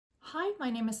Hi, my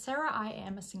name is Sarah. I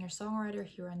am a singer-songwriter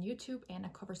here on YouTube and a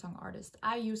cover song artist.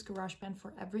 I use Garageband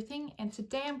for everything, and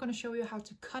today I'm going to show you how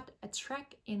to cut a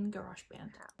track in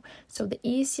Garageband. So the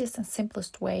easiest and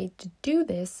simplest way to do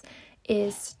this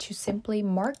is to simply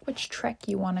mark which track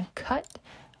you want to cut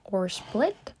or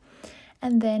split,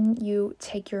 and then you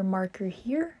take your marker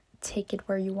here, take it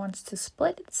where you want to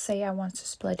split it. Say I want to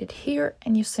split it here,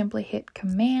 and you simply hit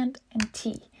Command and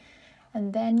T,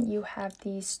 and then you have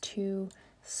these two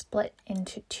split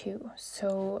into two.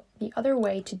 So the other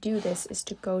way to do this is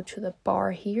to go to the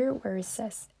bar here where it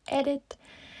says edit,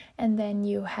 and then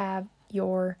you have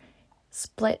your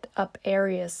split up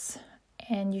areas,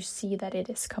 and you see that it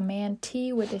is Command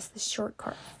T, which is the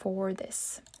shortcut for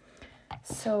this.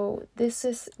 So this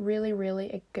is really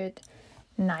a good,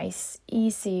 nice,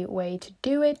 easy way to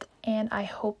do it, and I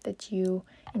hope that you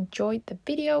enjoyed the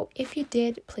video. If you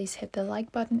did, please hit the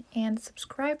like button and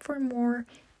subscribe for more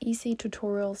easy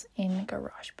tutorials in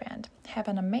GarageBand. Have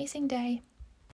an amazing day.